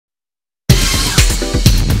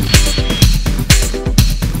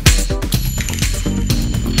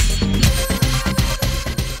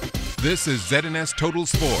This is ZNS Total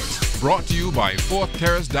Sports, brought to you by Fourth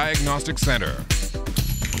Terrace Diagnostic Center.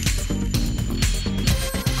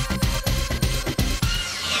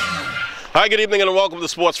 Hi, good evening and welcome to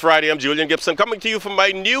Sports Friday. I'm Julian Gibson, coming to you from my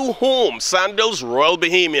new home, Sandals Royal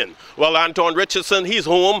Bohemian. Well, Anton Richardson, he's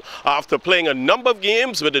home after playing a number of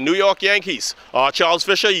games with the New York Yankees. Charles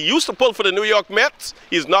Fisher, he used to pull for the New York Mets.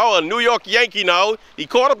 He's now a New York Yankee now. He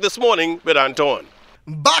caught up this morning with Anton.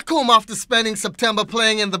 Back home after spending September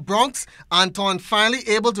playing in the Bronx, Anton finally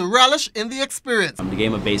able to relish in the experience. The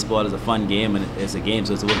game of baseball is a fun game, and it's a game,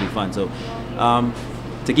 so it's supposed to be fun. So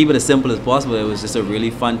to keep it as simple as possible, it was just a really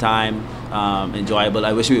fun time, enjoyable.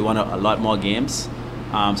 I wish we won a lot more games,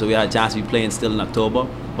 so we had a chance to be playing still in October,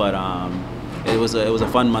 but it was a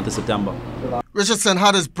fun month of September. Richardson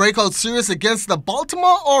had his breakout series against the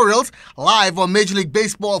Baltimore Orioles live on Major League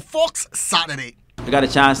Baseball Fox Saturday. I got a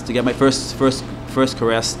chance to get my first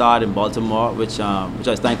career start in Baltimore, which I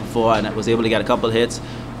was thankful for, and I was able to get a couple hits.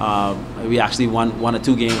 We actually won 1 or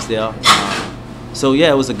 2 games there. So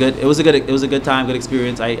yeah, it was a good time, good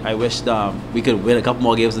experience. I wished we could win a couple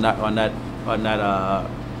more games on that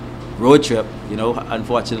road trip. You know,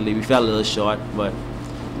 unfortunately we fell a little short, but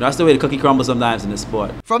that's the way the cookie crumbles sometimes in this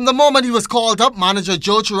sport. From the moment he was called up, manager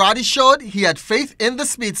Joe Girardi showed he had faith in the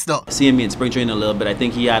speedster. Seeing me in spring training a little bit, I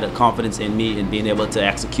think he had a confidence in me in being able to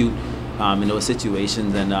execute in those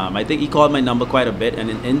situations, and I think he called my number quite a bit and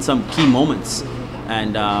in some key moments.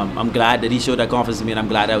 And I'm glad that he showed that confidence in me, and I'm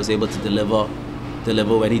glad I was able to deliver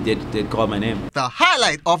when he did call my name. The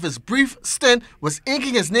highlight of his brief stint was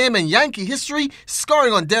inking his name in Yankee history,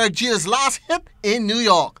 scoring on Derek Jeter's last hit in New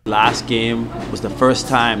York. Last game was the first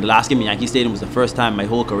time, the last game in Yankee Stadium was the first time in my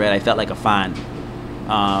whole career I felt like a fan.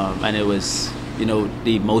 And it was, you know,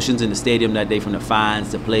 the emotions in the stadium that day from the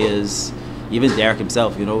fans, the players, even Derek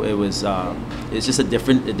himself, you know, it's just a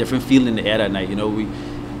different feeling in the air that night, you know.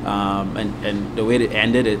 And the way it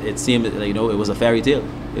ended, it seemed, you know, it was a fairy tale.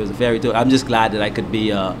 It was a fairy tale. I'm just glad that I could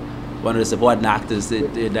be one of the supporting actors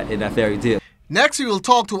in that fairy tale. Next, we will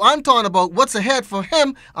talk to Anton about what's ahead for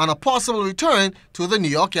him on a possible return to the New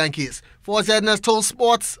York Yankees. For ZNS Total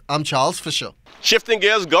Sports, I'm Charles Fisher. Shifting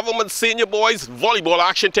gears, government senior boys volleyball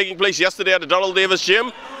action taking place yesterday at the Donald Davis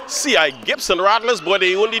Gym. C.I. Gibson Rattlers, boy,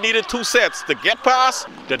 they only needed 2 sets to get past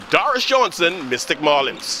the Doris Johnson Mystic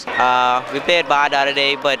Marlins. We played bad the other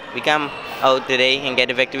day, but we come out today and get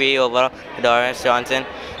the victory over Doris Johnson.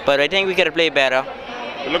 But I think we could have played better.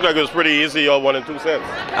 It looked like it was pretty easy, y'all won in 2 sets.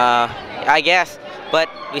 I guess, but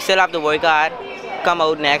we still have to work hard, come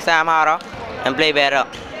out next time harder, and play better.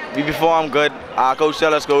 We perform good. Our coach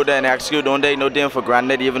tell us go there and execute. Don't take nothing for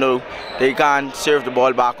granted, even though they can't serve the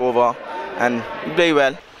ball back over, and we play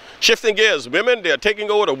well. Shifting gears, women, they're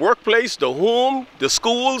taking over the workplace, the home, the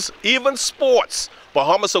schools, even sports.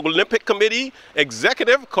 Bahamas Olympic Committee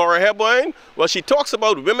Executive Cora Hebine, well, she talks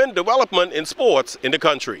about women development in sports in the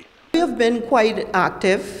country. We have been quite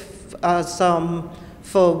active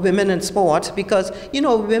for women in sports because, you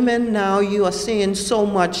know, women now, you are seeing so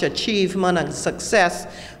much achievement and success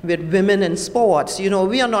with women in sports. You know,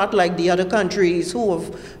 we are not like the other countries who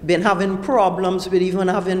have been having problems with even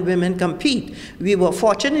having women compete. We were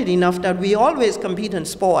fortunate enough that we always compete in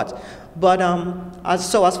sports. But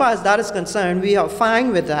as far as that is concerned, we are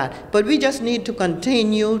fine with that. But we just need to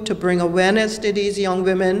continue to bring awareness to these young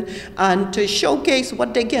women and to showcase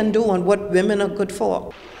what they can do and what women are good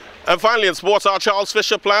for. And finally in sports, our Charles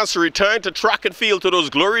Fisher plans to return to track and field to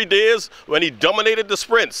those glory days when he dominated the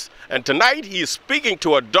sprints. And tonight he is speaking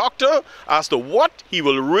to a doctor as to what he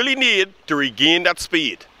will really need to regain that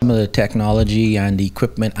speed. Some of the technology and the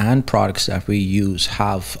equipment and products that we use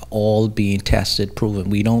have all been tested, proven.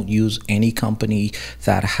 We don't use any company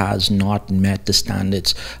that has not met the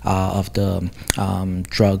standards of the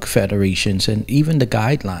drug federations and even the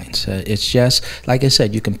guidelines. It's just, like I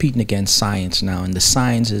said, you're competing against science now, and the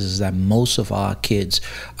science is that most of our kids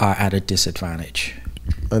are at a disadvantage.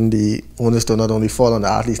 And the onus to not only fall on the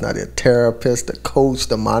athletes, now the therapist, the coach,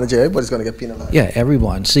 the manager, everybody's going to get penalized. Yeah,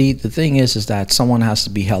 everyone. See, the thing is that someone has to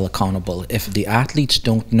be held accountable. If the athletes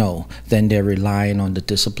don't know, then they're relying on the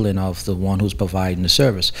discipline of the one who's providing the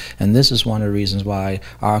service. And this is one of the reasons why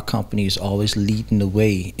our company is always leading the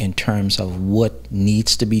way in terms of what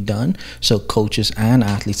needs to be done. So coaches and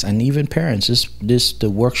athletes and even parents, the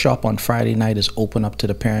workshop on Friday night is open up to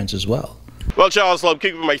the parents as well. Well, Charles, I'm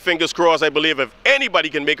keeping my fingers crossed. I believe if anybody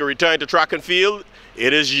can make a return to track and field,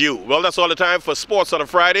 it is you. Well, that's all the time for Sports on a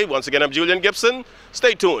Friday. Once again, I'm Julian Gibson.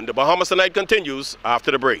 Stay tuned. The Bahamas Tonight continues after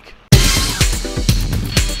the break.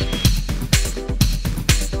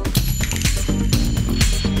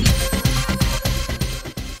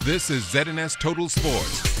 This is ZNS Total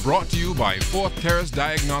Sports, brought to you by Fourth Terrace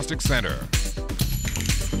Diagnostic Center.